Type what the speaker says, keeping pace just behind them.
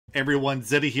Everyone,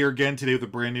 Zeddy here again today with a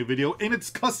brand new video, and it's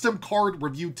custom card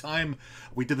review time.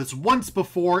 We did this once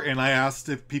before, and I asked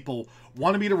if people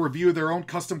wanted me to review their own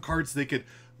custom cards. They could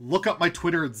look up my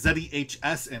Twitter at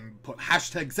ZeddyHS and put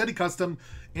hashtag ZeddyCustom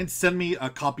and send me a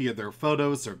copy of their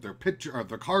photos or their picture or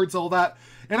their cards, all that.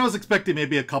 And I was expecting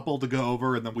maybe a couple to go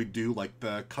over, and then we'd do like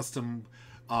the custom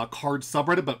card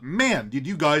subreddit, but man, did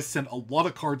you guys send a lot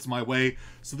of cards my way.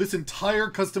 So this entire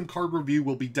custom card review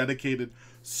will be dedicated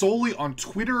solely on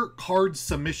Twitter card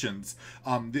submissions.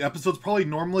 The episodes probably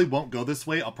normally won't go this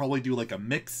way. I'll probably do like a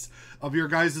mix of your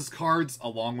guys' cards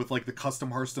along with like the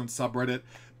custom Hearthstone subreddit.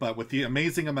 But with the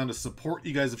amazing amount of support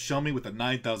you guys have shown me with the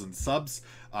 9,000 subs,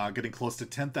 getting close to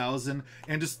 10,000,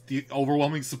 and just the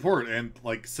overwhelming support and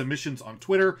like submissions on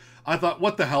Twitter, I thought,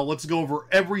 what the hell, let's go over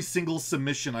every single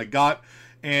submission I got.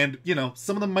 And, you know,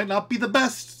 some of them might not be the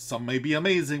best. Some may be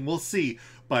amazing. We'll see.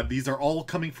 But these are all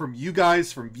coming from you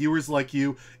guys, from viewers like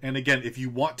you. And again, if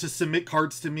you want to submit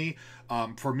cards to me,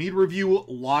 for me to review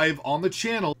live on the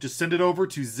channel, just send it over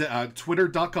to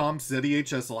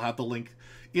twitter.com/ZeddyHS. I'll have the link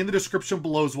in the description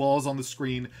below as well as on the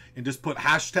screen. And just put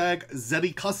hashtag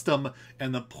ZeddyCustom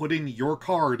and then put in your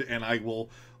card. And I will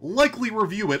likely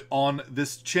review it on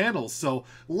this channel. So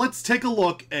let's take a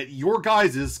look at your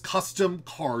guys' custom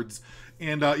cards.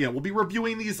 And yeah, we'll be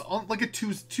reviewing these on like a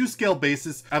two scale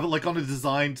basis. I have it like on a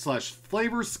design /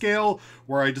 flavor scale,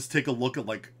 where I just take a look at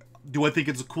like, do I think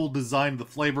it's a cool design, the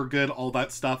flavor good, all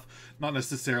that stuff. Not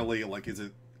necessarily like, is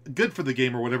it good for the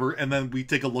game or whatever. And then we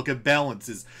take a look at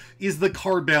balances. Is the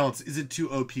card balanced? Is it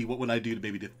too OP? What would I do to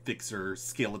maybe to fix or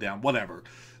scale it down? Whatever.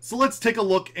 So let's take a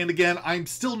look. And again, I'm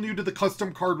still new to the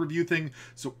custom card review thing,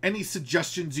 so any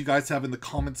suggestions you guys have in the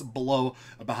comments below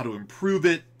about how to improve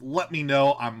it, let me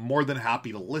know. I'm more than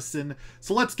happy to listen.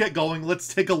 So let's get going.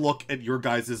 Let's take a look at your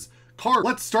guys' card.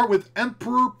 Let's start with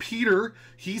Emperor Peter.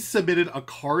 He submitted a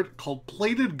card called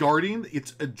Plated Guardian.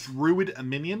 It's a druid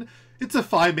minion. It's a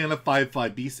 5-mana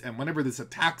 5/5 beast, and whenever this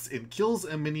attacks and kills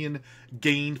a minion,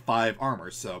 gain 5 armor.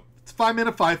 So it's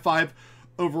 5-mana 5/5.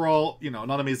 Overall, you know,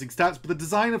 not amazing stats, but the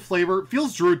design and flavor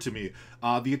feels druid to me.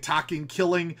 The attacking,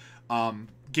 killing,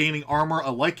 gaining armor, I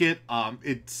like it.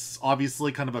 It's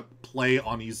obviously kind of a play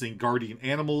on using guardian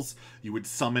animals. You would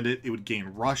summon it, it would gain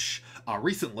rush.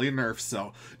 Recently nerfed,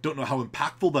 so don't know how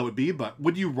impactful that would be, but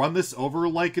would you run this over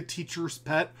like a teacher's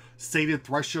pet, Sated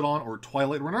Threshodon, or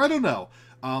Twilight Runner? I don't know.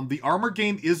 The armor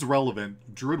gain is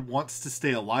relevant. Druid wants to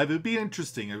stay alive. It would be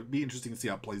interesting. It would be interesting to see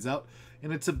how it plays out.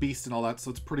 And it's a beast and all that,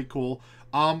 so it's pretty cool.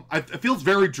 It feels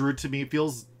very Druid to me. It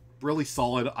feels really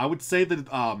solid. I would say that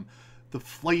the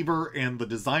flavor and the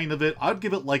design of it, I'd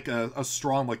give it like a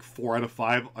strong like 4 out of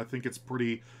 5. I think it's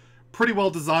pretty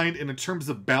well designed. And in terms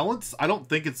of balance, I don't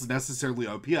think it's necessarily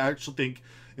OP. I actually think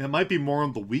it might be more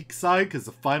on the weak side, because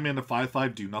the 5-mana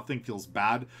 5/5 do nothing feels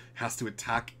bad. Has to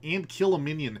attack and kill a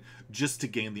minion just to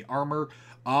gain the armor.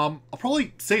 I'll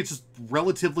probably say it's just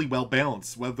relatively well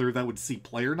balanced. Whether that would see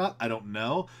play or not, I don't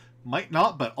know. Might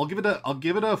not, but I'll give it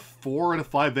a 4 out of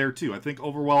 5 there too. I think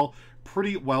overall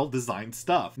pretty well designed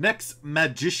stuff. Next,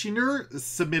 Magicianer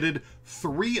submitted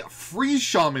 3 free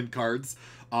shaman cards.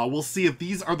 We'll see if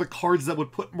these are the cards that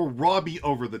would put Marabi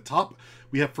over the top.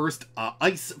 We have first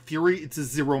Ice Fury. It's a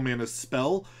 0-mana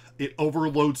spell. It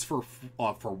overloads for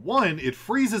 1. It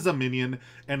freezes a minion,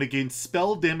 and it gains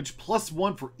spell damage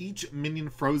 +1 for each minion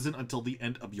frozen until the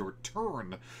end of your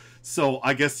turn. So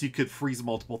I guess you could freeze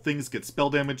multiple things, get spell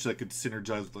damage that could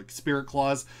synergize with like Spirit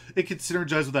Claws. It could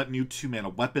synergize with that new 2-mana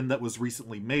weapon that was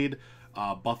recently made,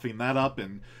 buffing that up.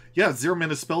 And yeah,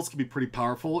 0-mana spells can be pretty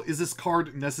powerful. Is this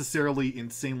card necessarily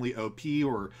insanely OP,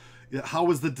 or how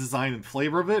is the design and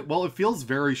flavor of it? Well, it feels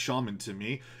very shaman to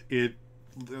me.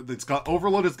 It's got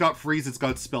overload, it's got freeze, it's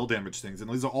got spell damage things, and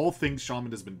these are all things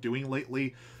shaman has been doing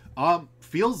lately.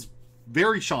 Feels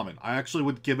very shaman. I actually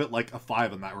would give it like a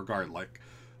 5 in that regard, like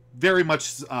very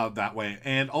much that way.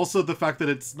 And also the fact that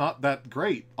it's not that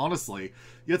great, honestly.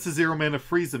 Yeah, it's a 0-mana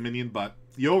freeze a minion, but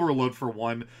the overload for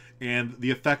 1, and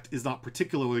the effect is not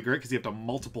particularly great because you have to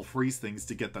multiple freeze things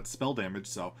to get that spell damage,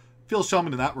 so feels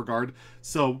shaman in that regard.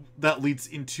 So that leads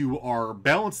into our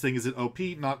balance thing. Is it OP?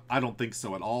 Not, I don't think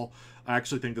so at all. I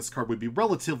actually think this card would be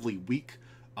relatively weak.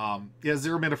 Yeah,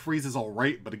 0-mana freeze is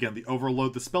alright, but again, the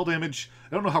overload, the spell damage,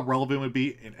 I don't know how relevant it would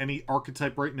be in any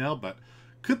archetype right now, but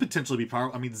could potentially be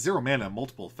powerful. I mean, 0-mana,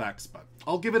 multiple effects, but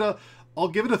I'll give it a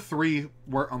 3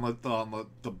 where on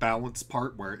the balance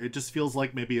part, where it just feels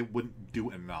like maybe it wouldn't do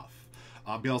enough.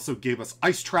 He also gave us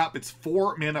Ice Trap. It's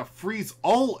 4 mana, freeze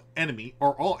all enemy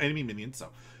minions, so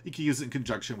you can use it in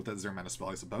conjunction with that 0-mana spell,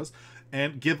 I suppose.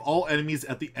 And give all enemies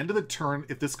at the end of the turn,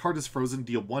 if this card is frozen,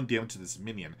 deal 1 damage to this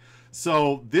minion.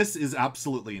 So this is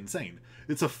absolutely insane.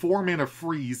 It's a 4-mana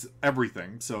freeze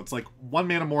everything, so it's like 1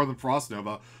 mana more than Frost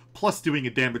Nova, plus doing a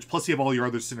damage, plus you have all your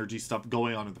other synergy stuff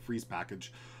going on in the freeze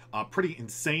package. Pretty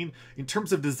insane. In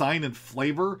terms of design and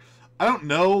flavor, I don't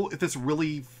know if this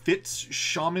really fits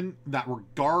Shaman in that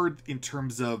regard in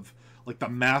terms of like the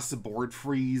massive board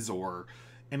freeze or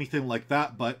anything like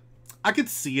that, but I could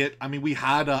see it. I mean, we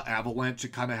had Avalanche.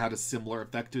 It kind of had a similar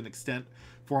effect to an extent.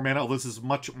 4 mana, although this is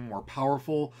much more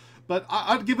powerful. But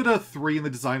I'd give it a 3 in the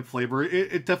design flavor.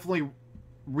 It definitely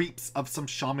reaps of some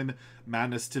Shaman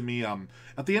madness to me.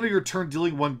 At the end of your turn,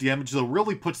 dealing 1 damage, though,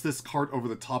 really puts this card over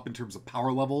the top in terms of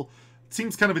power level. It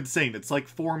seems kind of insane. It's like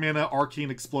 4 mana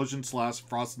Arcane Explosion /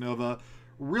 Frost Nova.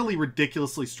 Really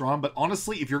ridiculously strong. But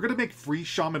honestly, if you're going to make free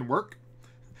Shaman work,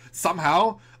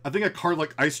 somehow, I think a card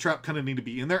like Ice Trap kind of need to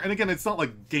be in there. And again, it's not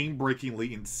like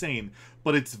game-breakingly insane,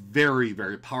 but it's very,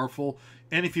 very powerful.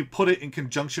 And if you put it in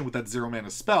conjunction with that 0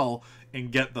 mana spell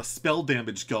and get the spell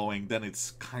damage going, then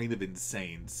it's kind of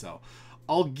insane. So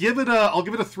I'll give it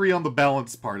a 3 on the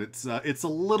balance part. It's a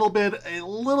little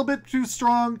bit too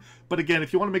strong, but again,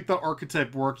 if you want to make that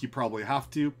archetype work, you probably have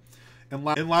to. And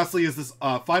lastly is this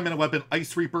 5-mana weapon,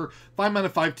 Ice Reaper. 5-mana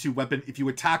 5/2 weapon. If you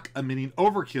attack a minion,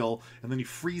 overkill, and then you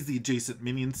freeze the adjacent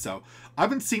minion. So I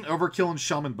haven't seen overkill in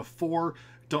Shaman before.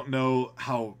 Don't know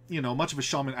how, much of a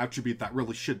Shaman attribute that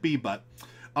really should be, but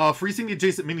freezing the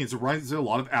adjacent minions reminds me a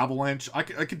lot of Avalanche. I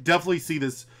could definitely see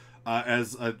this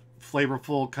as a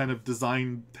flavorful, kind of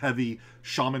design-heavy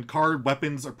Shaman card.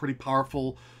 Weapons are pretty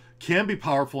powerful. Can be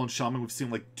powerful in Shaman. We've seen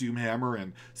like Doomhammer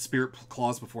and Spirit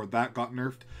Claws before that got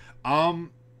nerfed.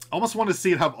 Almost want to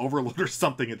see it have Overload or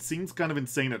something. It seems kind of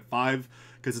insane at 5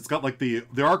 because it's got like the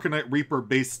Arcanite Reaper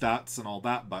base stats and all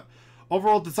that, but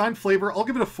overall design flavor, I'll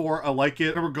give it a 4. I like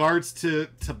it. In regards to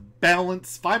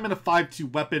balance, 5-mana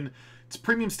 5/2 weapon. It's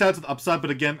premium stats with upside,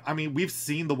 but again, I mean, we've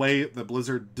seen the way that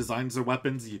Blizzard designs their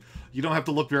weapons. You don't have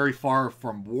to look very far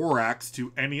from War Axe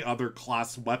to any other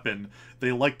class weapon.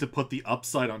 They like to put the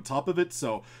upside on top of it,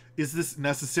 so is this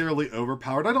necessarily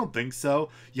overpowered? I don't think so.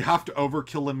 You have to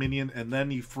overkill a minion, and then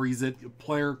you freeze it. Your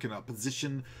player can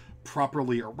position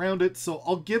properly around it, so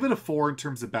I'll give it a 4 in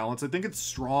terms of balance. I think it's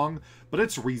strong, but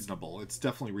it's reasonable. It's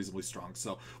definitely reasonably strong.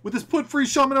 So with this put free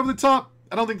Shaman over the top,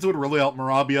 I don't think this would really help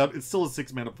Marabi out. It's still a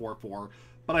 6-mana 4/4,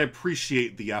 but I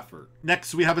appreciate the effort.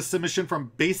 Next, we have a submission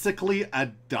from basically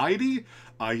a deity.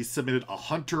 He submitted a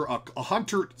hunter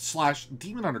 /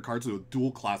 demon hunter card, so a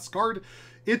dual class card.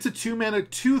 It's a 2-mana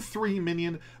 2/3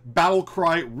 minion, battle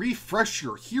cry, refresh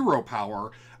your hero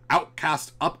power,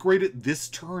 outcast upgraded this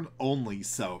turn only.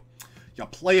 So you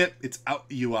play it, it's out,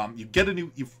 you get a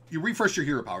new, you refresh your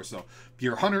hero power. So if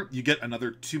you're a hunter, you get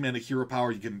another 2-mana hero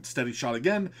power. You can steady shot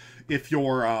again. If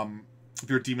you're a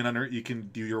demon hunter, you can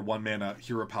do your 1-mana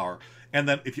hero power. And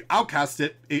then if you outcast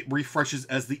it, it refreshes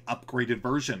as the upgraded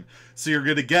version. So you're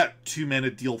going to get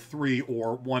 2-mana deal 3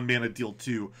 or 1-mana deal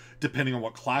 2, depending on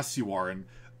what class you are. And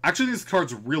actually, this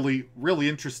card's really, really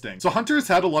interesting. So Hunter's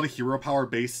had a lot of hero power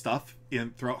based stuff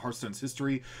throughout Hearthstone's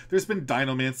history. There's been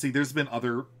Dinomancy. There's been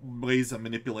other ways of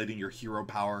manipulating your hero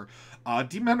power.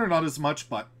 Demon Hunter not as much,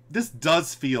 but this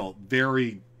does feel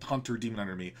very Hunter, Demon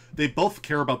Hunter to me. They both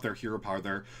care about their hero power.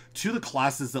 They're two of the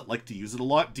classes that like to use it a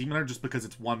lot. Demon Hunter just because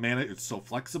it's 1 mana, it's so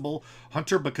flexible.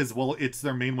 Hunter because, well, it's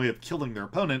their main way of killing their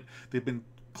opponent. They've been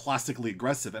classically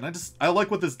aggressive, and I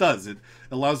like what this does. It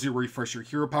allows you to refresh your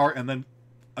hero power, and then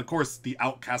of course, the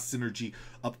outcast synergy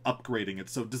of upgrading it.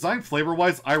 So design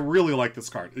flavor-wise, I really like this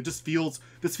card. It just feels,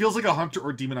 this feels like a Hunter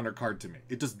or Demon Hunter card to me.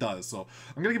 It just does. So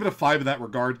I'm going to give it a 5 in that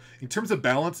regard. In terms of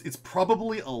balance, it's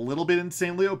probably a little bit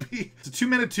insanely OP. It's a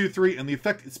 2-mana 2/3, and the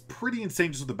effect is pretty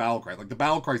insane just with the battle cry. Like, the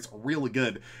battle cry is really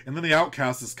good, and then the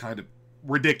outcast is kind of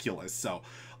ridiculous. So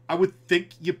I would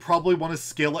think you probably want to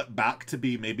scale it back to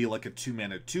be maybe like a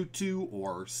 2-mana 2/2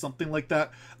 or something like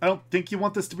that. I don't think you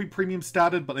want this to be premium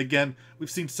statted, but again, we've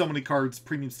seen so many cards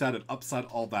premium statted, upside,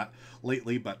 all that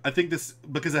lately. But I think this,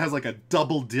 because it has like a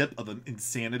double dip of an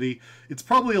insanity, it's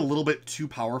probably a little bit too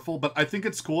powerful, but I think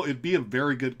it's cool. It'd be a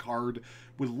very good card,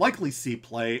 would likely see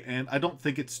play, and I don't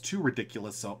think it's too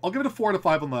ridiculous. So I'll give it a 4 out of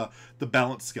 5 on the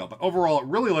balance scale. But overall, I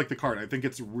really like the card. I think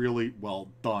it's really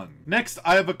well done. Next,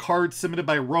 I have a card submitted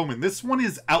by Roman. This one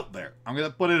is out there. I'm going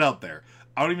to put it out there.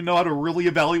 I don't even know how to really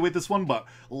evaluate this one, but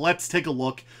let's take a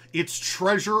look. It's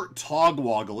Treasure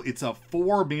Togwoggle. It's a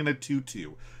 4-mana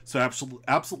 2/2. So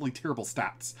absolutely terrible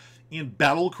stats. In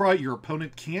Battle Cry, your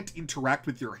opponent can't interact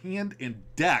with your hand and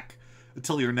deck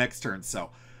until your next turn.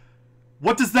 So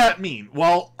what does that mean?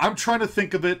 Well, I'm trying to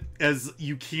think of it as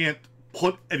you can't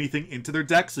put anything into their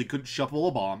deck, so you couldn't shuffle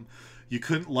a bomb. You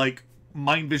couldn't, like,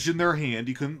 mind vision their hand.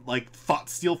 You couldn't, like, thought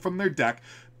steal from their deck.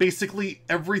 basically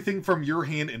everything from your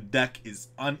hand and deck is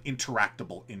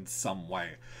uninteractable in some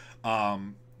way.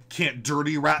 Can't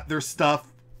dirty rat their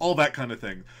stuff, all that kind of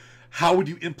thing. How would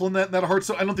you implement that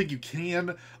Hearthstone? I don't think you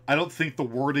can. I don't think the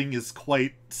wording is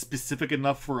quite specific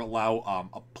enough for allow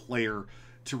a player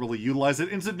to really utilize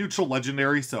it. It's a neutral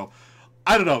legendary, so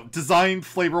I don't know. Design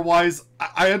flavor-wise,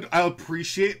 I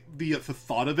appreciate the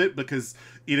thought of it, because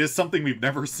it is something we've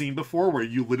never seen before, where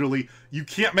you literally, you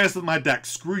can't mess with my deck.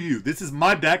 Screw you. This is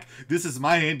my deck. This is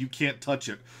my hand. You can't touch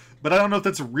it. But I don't know if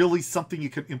that's really something you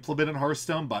could implement in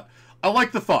Hearthstone, but I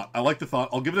like the thought. I like the thought.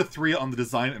 I'll give it a 3 on the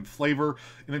design and flavor.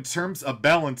 And in terms of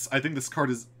balance, I think this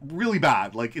card is really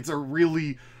bad. Like, it's a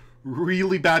really,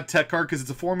 really bad tech card, because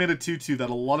it's a 4-mana 2/2 that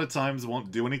a lot of times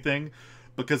won't do anything.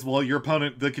 Because, well, your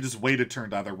opponent, they could just wait a turn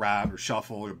to either rat or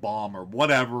shuffle or bomb or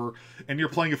whatever, and you're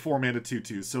playing a 4-mana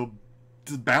 2/2. So,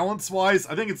 balance-wise,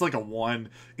 I think it's like a 1.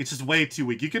 It's just way too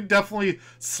weak. You can definitely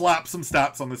slap some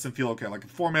stats on this and feel okay. Like a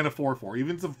 4-mana 4/4,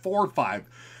 even some 4/5.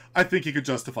 I think you could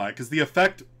justify it, because the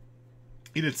effect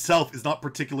in itself is not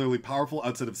particularly powerful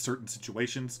outside of certain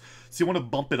situations. So you want to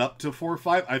bump it up to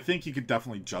 4/5. I think you could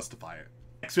definitely justify it.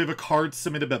 Next, we have a card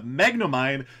submitted by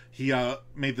Magnomine. He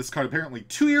made this card apparently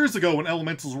 2 years ago when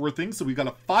Elementals were a thing. So we got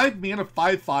a 5-mana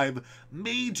 5/5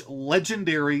 Mage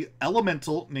Legendary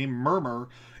Elemental named Murmur.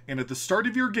 And at the start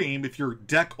of your game, if your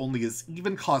deck only has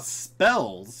even cost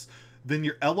spells, then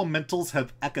your Elementals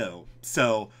have Echo.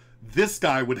 So this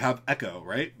guy would have Echo,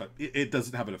 right? But it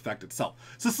doesn't have an effect itself.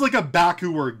 So it's like a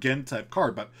Baku or a Gen type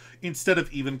card, but instead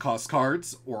of even cost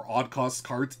cards or odd cost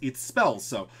cards, it's spells.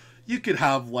 So you could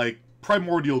have like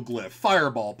Primordial Glyph,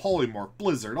 Fireball, Polymorph,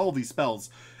 Blizzard, all these spells.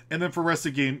 And then for the rest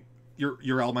of the game,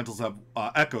 your elementals have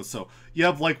Echo. So you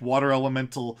have like Water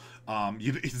Elemental.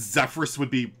 Zephyrus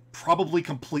would be probably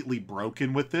completely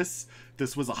broken with this.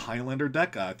 This was a Highlander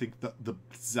deck. I think the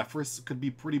Zephyrus could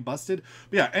be pretty busted.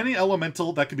 But yeah, any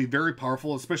elemental that could be very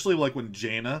powerful, especially like when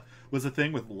Jaina was a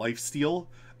thing with lifesteal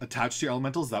attached to your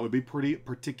elementals, that would be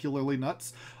particularly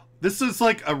nuts. This is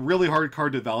like a really hard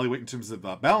card to evaluate in terms of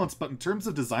balance, but in terms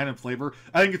of design and flavor,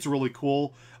 I think it's really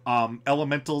cool.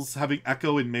 Elementals having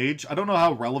Echo in Mage, I don't know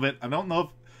how relevant. I don't know if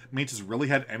Mage has really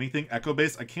had anything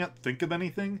Echo-based. I can't think of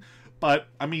anything, but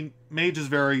I mean, Mage is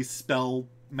very spell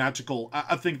magical.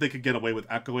 I think they could get away with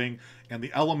echoing, and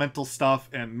the elemental stuff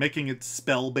and making it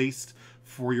spell-based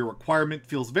for your requirement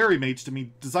feels very Mage to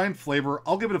me. Design flavor,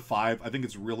 I'll give it a 5. I think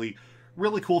it's really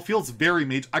cool. Feels very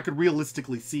Mage. I could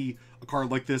realistically see a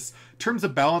card like this. In terms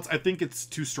of balance, I think it's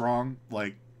too strong.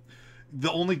 Like,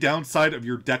 the only downside of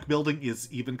your deck building is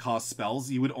even cost spells.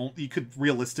 You could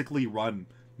realistically run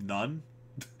none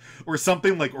or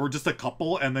something, like, or just a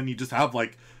couple, and then you just have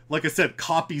like I said,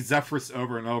 copy Zephyrus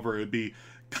over and over. It would be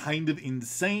kind of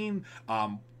insane.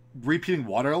 Repeating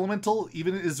Water Elemental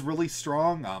even is really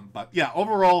strong. But yeah,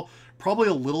 overall, probably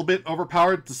a little bit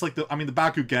overpowered. Just like the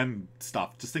Bakugan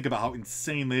stuff. Just think about how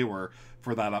insane they were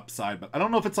for that upside. But I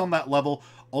don't know if it's on that level.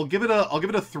 I'll give it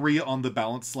a 3 on the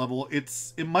balance level.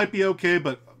 It might be okay,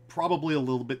 but probably a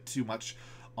little bit too much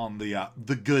on the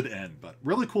good end. But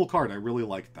really cool card. I really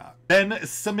like that. Ben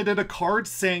submitted a card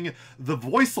saying the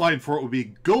voice line for it would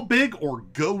be "Go big or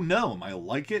go gnome." I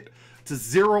like it. It's a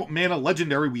 0-mana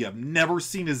legendary. We have never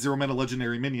seen a 0-mana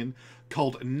legendary minion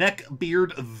called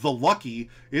Neckbeard the Lucky.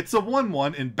 It's a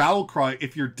 1/1 in Battle Cry.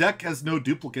 If your deck has no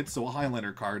duplicates, so a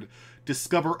Highlander card,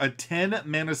 discover a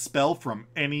 10-mana spell from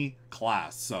any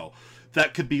class. So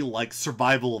that could be like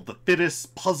Survival of the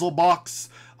Fittest, Puzzle Box.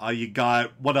 You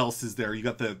got, what else is there? You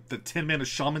got the 10-mana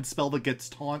Shaman spell that gets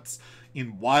taunts.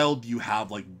 In Wild, you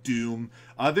have like Doom.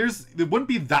 There wouldn't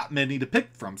be that many to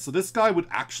pick from. So this guy would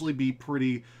actually be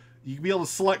pretty... You'd be able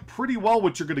to select pretty well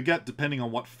what you're going to get depending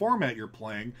on what format you're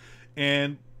playing.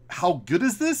 And how good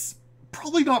is this?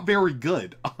 Probably not very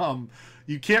good.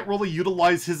 You can't really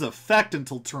utilize his effect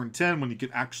until turn 10 when you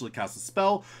can actually cast a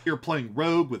spell. You're playing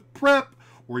Rogue with Prep,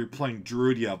 or you're playing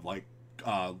Druid, you have like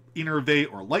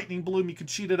Innervate or Lightning Bloom, you can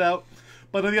cheat it out.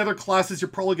 But in the other classes, you're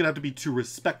probably going to have to be too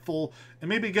respectful and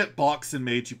maybe get Box and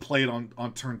Mage. You play it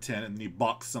on turn 10 and then you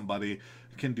box somebody.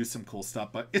 You can do some cool stuff.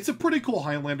 But it's a pretty cool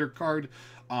Highlander card.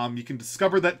 You can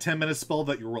discover that 10-mana spell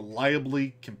that you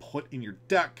reliably can put in your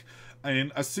deck.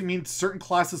 And assuming certain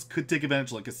classes could take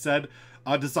advantage, like I said,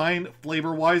 design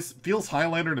flavor-wise feels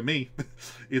Highlander to me.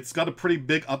 It's got a pretty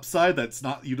big upside that's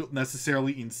not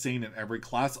necessarily insane in every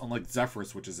class, unlike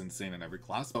Zephyrus, which is insane in every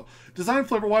class. So design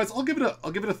flavor-wise, I'll give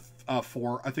it a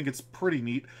 4. I think it's pretty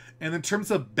neat. And in terms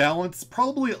of balance,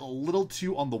 probably a little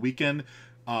too on the weekend.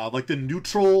 Like the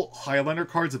neutral Highlander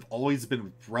cards have always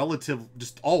been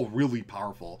just all really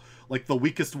powerful. Like the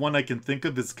weakest one I can think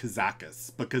of is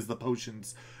Kazakus, because the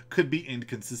potions could be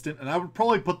inconsistent. And I would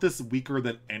probably put this weaker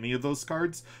than any of those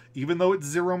cards, even though it's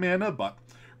 0 mana, but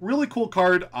really cool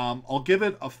card. I'll give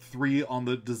it a 3 on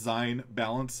the design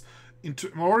balance. In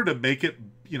order to make it,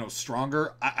 you know,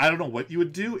 stronger, I don't know what you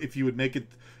would do if you would make it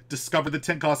discover the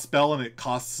 10 cost spell and it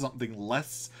costs something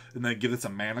less and then give this a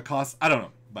mana cost. I don't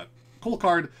know, but cool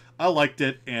card. I liked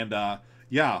it, and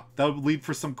yeah, that would lead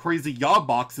for some crazy yaw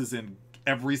boxes in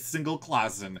every single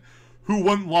class, and who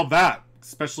wouldn't love that?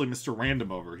 Especially Mr.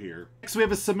 Random over here. Next, we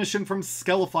have a submission from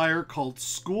Skellifier called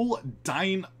School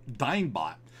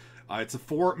Dinebot. It's a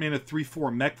 4-mana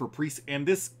 3/4 mech for priest, and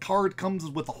this card comes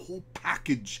with a whole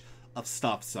package of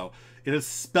stuff. So it has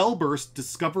Spell Burst.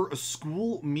 Discover a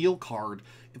school meal card.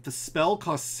 If the spell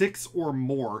costs 6 or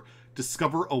more,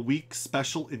 discover a weak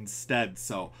special instead.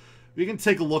 So we can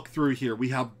take a look through here. We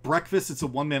have Breakfast. It's a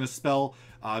 1-mana spell.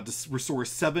 Restores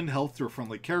 7 health to a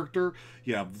friendly character.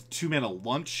 You have 2-mana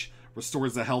Lunch.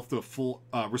 Restores a health to a full.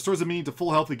 Restores a minion to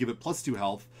full health and give it +2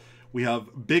 health. We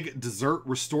have Big Dessert.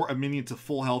 Restore a minion to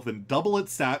full health and double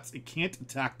its stats. It can't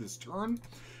attack this turn.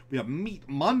 We have Meat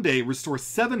Monday. Restore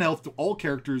 7 health to all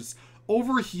characters.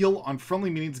 Overheal on friendly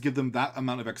minions. Give them that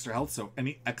amount of extra health. So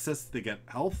any excess, they get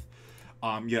health.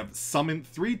 You have Summon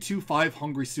 3/2/5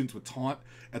 Hungry Students with Taunt.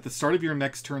 At the start of your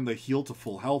next turn, they heal to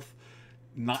full health.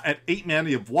 Not at 8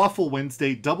 mana, you have Waffle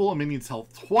Wednesday. Double a minion's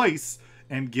health twice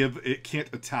and give it can't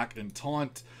attack and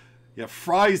taunt. You have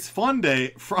Fry's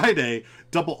Friday.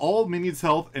 Double all minions'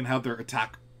 health and have their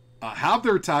attack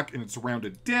and it's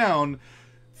rounded down.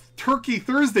 Turkey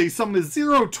Thursday. Summon a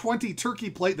 0/20 turkey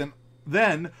plate.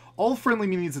 Then all friendly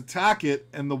minions attack it,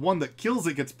 and the one that kills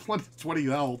it gets +20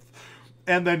 health.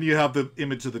 And then you have the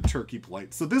image of the turkey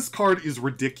plate. So this card is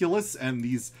ridiculous, and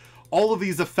all of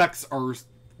these effects are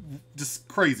just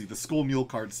crazy. The school meal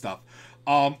card stuff.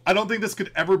 I don't think this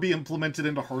could ever be implemented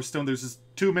into Hearthstone. There's just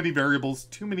too many variables,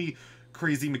 too many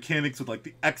crazy mechanics with like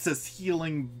the excess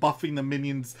healing, buffing the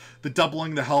minions, the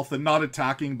doubling the health, and not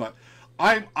attacking. But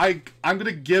I'm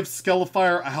gonna give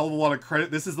Skellifier a hell of a lot of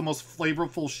credit. This is the most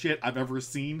flavorful shit I've ever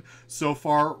seen so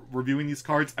far reviewing these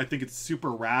cards. I think it's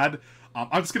super rad.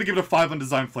 I'm just going to give it a 5 on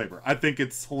design flavor. I think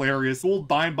it's hilarious. Old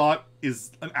Dinebot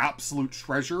is an absolute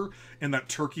treasure, and that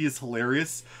turkey is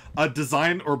hilarious.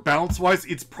 Design or balance-wise,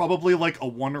 it's probably like a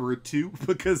 1 or a 2,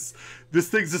 because this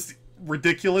thing's just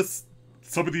ridiculous.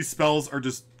 Some of these spells are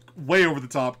just way over the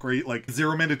top great, like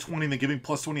 0 mana 20 and then giving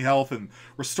 +20 health and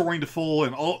restoring to full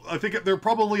and all. I think they're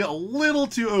probably a little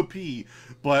too OP,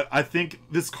 but I think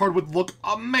this card would look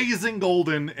amazing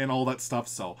golden and all that stuff,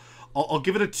 so I'll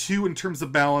give it a 2 in terms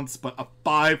of balance, but a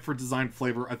 5 for design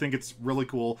flavor. I think it's really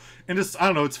cool. And just, I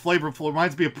don't know, it's flavorful. It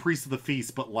reminds me of Priest of the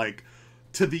Feast, but like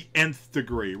to the nth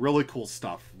degree. Really cool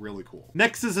stuff. Really cool.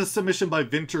 Next is a submission by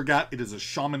Vintergat. It is a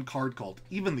shaman card called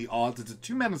Even the Odds. It's a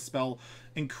 2-mana spell.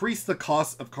 Increase the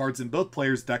cost of cards in both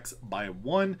players' decks by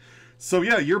 1. So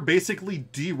yeah, you're basically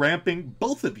de-ramping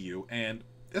both of you, and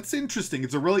that's interesting.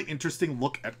 It's a really interesting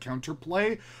look at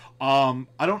counterplay.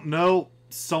 I don't know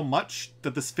so much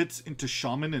that this fits into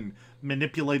shaman and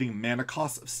manipulating mana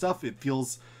costs of stuff. It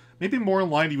feels maybe more in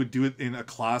line you would do it in a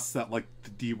class that like the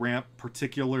D-ramp,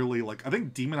 particularly like I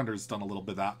think Demon Hunter's done a little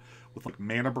bit of that with like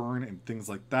mana burn and things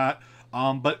like that.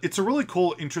 But it's a really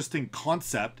cool, interesting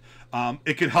concept.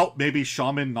 It could help maybe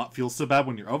shaman not feel so bad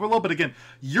when you're overload, but again,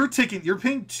 you're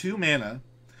paying 2 mana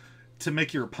to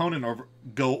make your opponent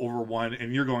go over 1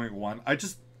 and you're going 1. I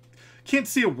just can't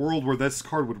see a world where this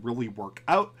card would really work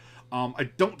out. I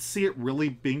don't see it really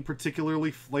being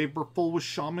particularly flavorful with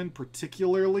Shaman,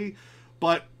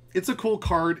 but it's a cool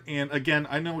card, and again,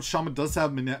 I know Shaman does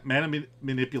have mana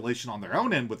manipulation on their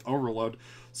own end with Overload,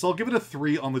 so I'll give it a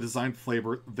 3 on the design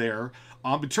flavor there.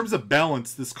 In terms of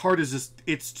balance, this card is just,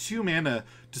 it's 2 mana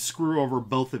to screw over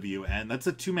both of you, and that's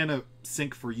a 2 mana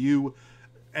sink for you,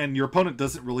 and your opponent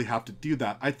doesn't really have to do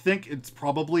that. I think it's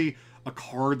probably a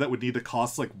card that would need to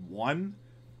cost like 1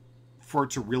 for it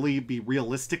to really be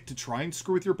realistic to try and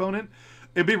screw with your opponent.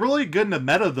 It'd be really good in a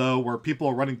meta, though, where people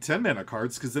are running 10 mana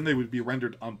cards, because then they would be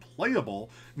rendered unplayable,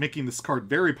 making this card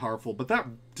very powerful, but that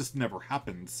just never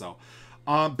happens, so.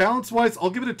 Balance-wise, I'll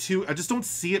give it a 2. I just don't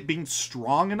see it being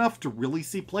strong enough to really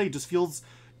see play. It just feels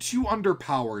too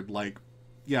underpowered, like,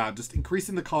 yeah, just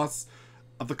increasing the costs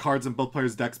of the cards in both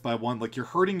players' decks by 1. Like, you're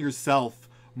hurting yourself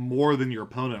more than your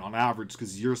opponent on average,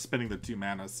 because you're spending the 2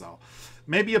 mana, so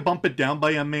maybe you bump it down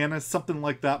by a mana, something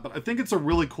like that. But I think it's a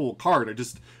really cool card. I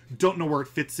just don't know where it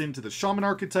fits into the shaman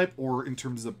archetype or in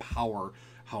terms of power,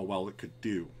 how well it could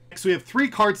do. Next, we have 3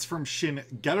 cards from Shin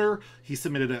Getter. He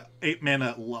submitted an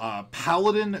 8-mana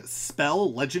Paladin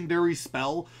spell, legendary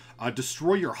spell.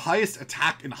 Destroy your highest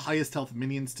attack and highest health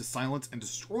minions to silence and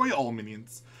destroy all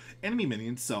minions, enemy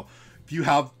minions. So if you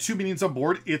have 2 minions on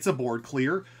board, it's a board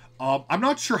clear. I'm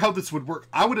not sure how this would work.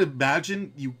 I would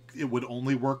imagine it would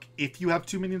only work if you have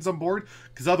 2 minions on board,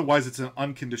 because otherwise it's an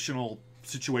unconditional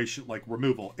situation like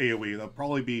removal, AoE. That'll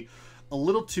probably be a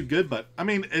little too good, but I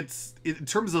mean, in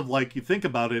terms of like, you think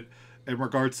about it in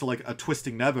regards to like a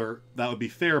Twisting Nether, that would be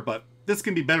fair, but this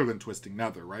can be better than Twisting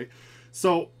Nether, right?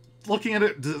 So looking at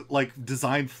it like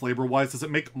design flavor wise, does it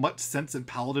make much sense in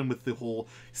Paladin with the whole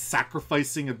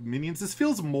sacrificing of minions? This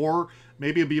feels more,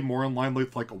 maybe it'd be more in line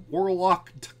with like a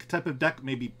Warlock type of deck,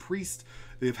 maybe Priest.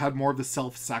 They've had more of the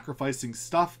self-sacrificing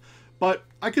stuff, but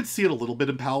I could see it a little bit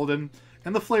in Paladin.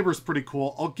 And the flavor is pretty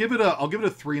cool. I'll give it a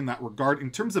 3 in that regard.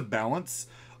 In terms of balance,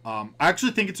 I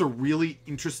actually think it's a really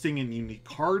interesting and unique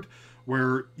card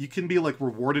where you can be like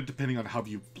rewarded depending on how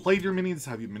you've played your minions,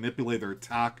 how you manipulate their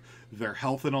attack, their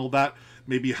health, and all that.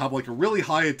 Maybe you have like a really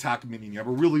high attack minion, you have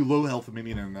a really low health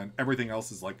minion, and then everything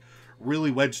else is like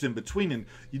really wedged in between, and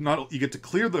you get to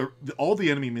clear all the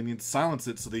enemy minions, silence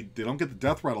it so they don't get the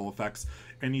death rattle effects,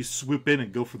 and you swoop in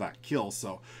and go for that kill.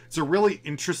 So it's a really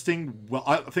interesting,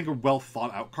 I think a well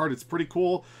thought out card. It's pretty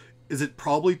cool. Is it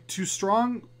probably too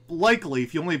strong? Likely,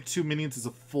 if you only have 2 minions, is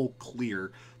a full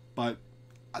clear, but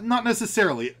not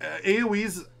necessarily.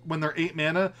 AoEs, when they're 8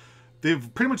 mana,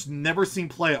 they've pretty much never seen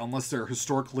play unless they're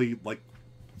historically like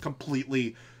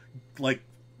completely like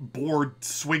board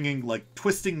swinging, like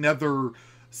Twisting Nether,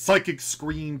 Psychic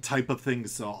Screen type of thing.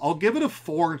 So I'll give it a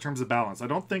 4 in terms of balance. I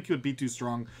don't think it would be too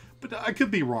strong, but I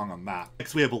could be wrong on that.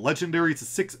 Next, we have a legendary. It's a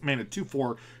 6 mana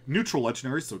 2/4 neutral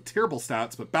legendary, so terrible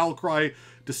stats, but Battle Cry.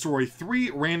 Destroy 3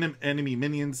 random enemy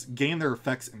minions, gain their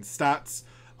effects and stats.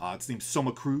 Its name's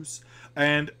Soma Cruz.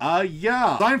 And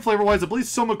yeah, design flavor wise, I believe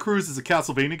Soma Cruz is a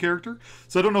Castlevania character,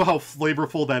 so I don't know how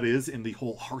flavorful that is in the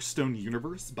whole Hearthstone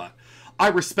universe, but I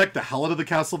respect the hell out of the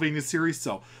Castlevania series,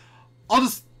 so I'll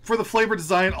just, for the flavor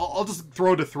design, I'll just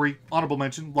throw it a 3. Honorable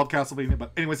mention, love Castlevania.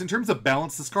 But anyways, in terms of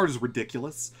balance, this card is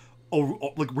ridiculous.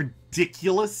 Oh, like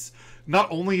ridiculous. Not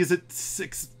only is it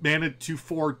 6 mana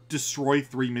 2/4 destroy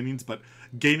 3 minions, but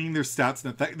gaining their stats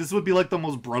and effect. This would be like the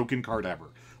most broken card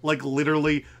ever. Like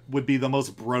literally would be the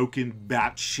most broken,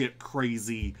 batshit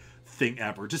crazy thing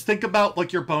ever. Just think about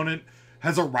like your opponent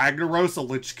has a Ragnaros, a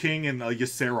Lich King, and a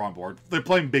Ysera on board. They're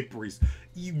playing Big Priest.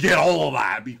 You get all of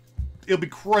that. It'll be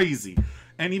crazy.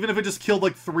 And even if it just killed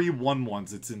like 3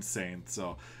 1/1s, it's insane.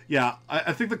 So yeah,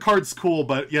 I think the card's cool,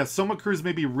 but yeah, Soma Cruz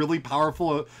may be really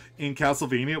powerful in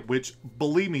Castlevania, which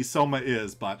believe me, Soma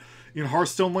is, but in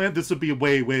Hearthstone land, this would be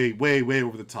way, way, way, way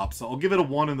over the top. So I'll give it a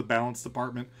 1 in the balance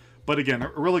department. But again,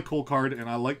 a really cool card, and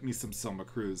I like me some Soma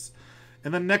Cruz.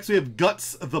 And then next we have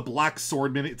Guts the Black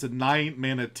Swordman. It's a 9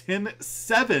 mana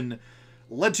 10/7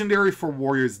 legendary for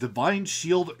warriors. Divine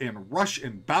Shield and Rush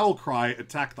and Battle Cry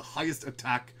attack the highest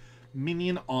attack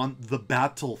minion on the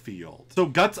battlefield. So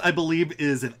Guts, I believe,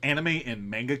 is an anime and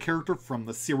manga character from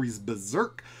the series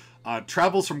Berserk.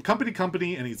 Travels from company to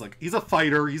company, and he's a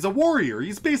fighter, he's a warrior.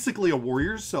 He's basically a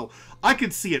warrior, so I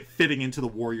could see it fitting into the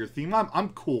warrior theme. I'm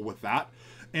cool with that.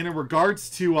 And in regards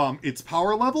to its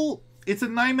power level, it's a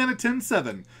 9 mana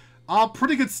 10/7.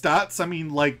 Pretty good stats. I mean,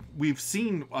 like, we've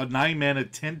seen a 9 mana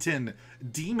 10/10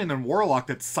 Demon and Warlock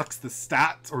that sucks the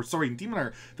stats, or sorry,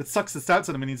 Demoner that sucks the stats out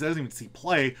of minions that doesn't even see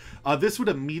play. This would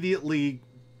immediately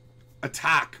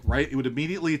attack, right? It would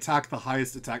immediately attack the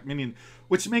highest attack minion,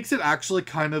 which makes it actually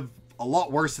kind of a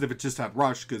lot worse than if it just had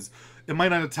Rush, because it might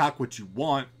not attack what you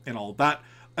want and all that.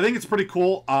 I think it's pretty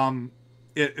cool.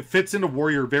 It fits into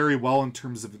Warrior very well in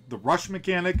terms of the Rush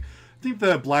mechanic. I think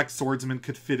the Black Swordsman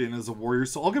could fit in as a Warrior,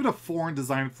 so I'll give it a 4 in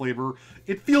design flavor.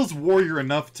 It feels Warrior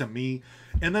enough to me.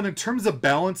 And then in terms of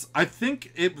balance, I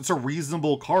think it's a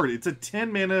reasonable card. It's a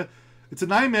 10 mana, it's a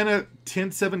 9 mana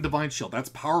 10/7 Divine Shield. That's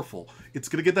powerful. It's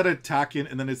going to get that attack in,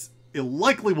 and then it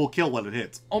likely will kill when it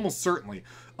hits. Almost certainly.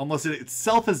 Unless it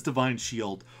itself has Divine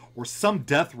Shield or some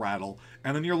Death Rattle,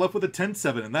 and then you're left with a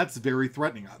 10/7, and that's very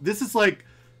threatening. This is like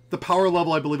the power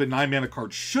level I believe a 9 mana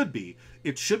card should be.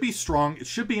 It should be strong, it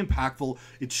should be impactful,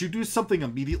 it should do something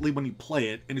immediately when you play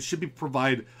it, and it should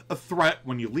provide a threat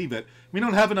when you leave it. We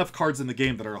don't have enough cards in the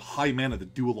game that are high mana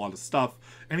that do a lot of stuff,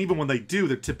 and even when they do,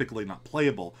 they're typically not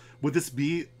playable. Would this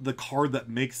be the card that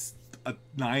makes a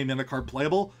 9 mana card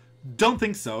playable? Don't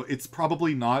think so. It's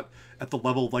probably not at the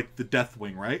level of like the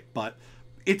Deathwing, right? But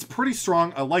it's pretty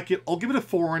strong. I like it. I'll give it a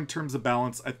 4 in terms of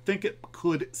balance. I think it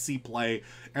could see play,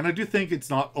 and I do think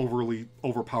it's not overly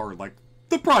overpowered. Like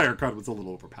the prior card was a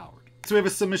little overpowered. So we have a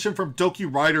submission from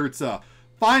Doki Rider. It's a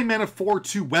 5 mana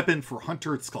 4/2 weapon for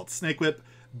Hunter. It's called Snake Whip.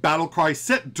 Battle Cry,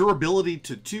 set durability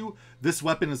to 2. This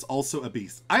weapon is also a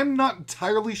beast. I'm not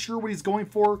entirely sure what he's going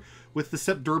for with the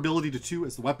set durability to 2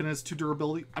 as the weapon has 2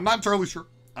 durability. I'm not entirely sure.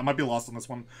 I might be lost on this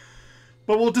one.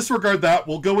 But we'll disregard that.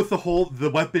 We'll go with the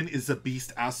weapon is a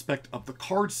beast aspect of the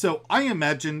card. So I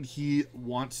imagine he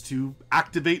wants to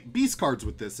activate beast cards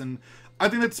with this. And I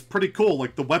think that's pretty cool.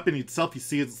 Like the weapon itself, you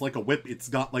see it's like a whip. It's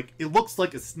got like, it looks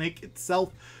like a snake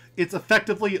itself. It's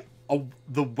effectively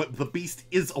the beast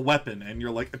is a weapon, and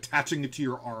you're like attaching it to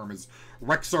your arm. As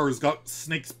Rexar's got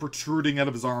snakes protruding out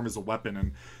of his arm as a weapon,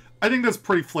 and I think that's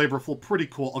pretty flavorful, pretty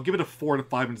cool. I'll give it a 4 to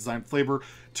 5 in design flavor.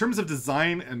 In terms of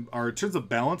design or in terms of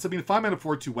balance, I mean, 5 mana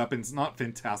 4/2 weapons, not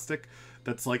fantastic.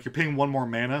 That's like you're paying 1 more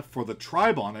mana for the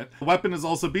tribe on it. The weapon is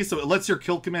also beast, so it lets your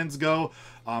kill commands go.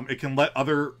 It can let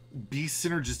other beast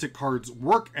synergistic cards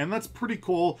work, and that's pretty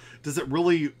cool. Does it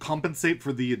really compensate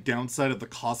for the downside of the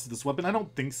cost of this weapon? I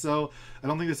don't think so. I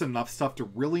don't think there's enough stuff to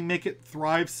really make it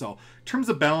thrive. So in terms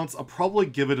of balance, I'll probably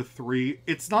give it a 3.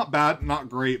 It's not bad, not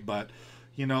great, but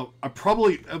you know, I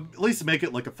probably at least make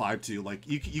it like a 5/2. Like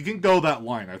you can go that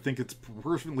line. I think it's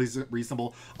perfectly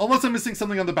reasonable. Unless I'm missing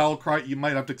something on the battle cry, you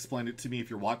might have to explain it to me if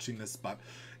you're watching this. But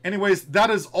anyways, that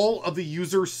is all of the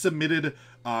user submitted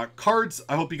cards.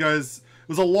 I hope you guys. It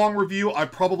was a long review. I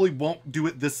probably won't do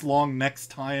it this long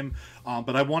next time,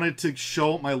 but I wanted to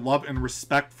show my love and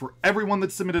respect for everyone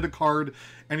that submitted a card.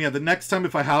 And yeah, the next time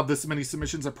if I have this many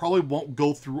submissions, I probably won't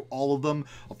go through all of them.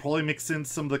 I'll probably mix in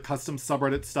some of the custom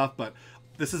subreddit stuff, but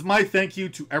this is my thank you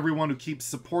to everyone who keeps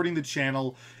supporting the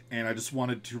channel, and I just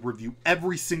wanted to review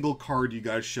every single card you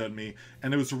guys showed me,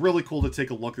 and it was really cool to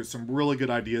take a look. There's some really good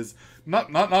ideas.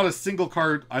 Not a single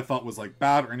card I thought was like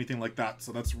bad or anything like that,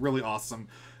 so that's really awesome.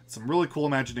 Some really cool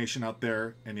imagination out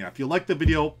there. And yeah, if you liked the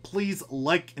video, please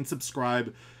like and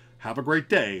subscribe. Have a great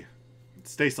day.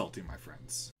 Stay salty, my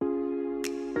friends.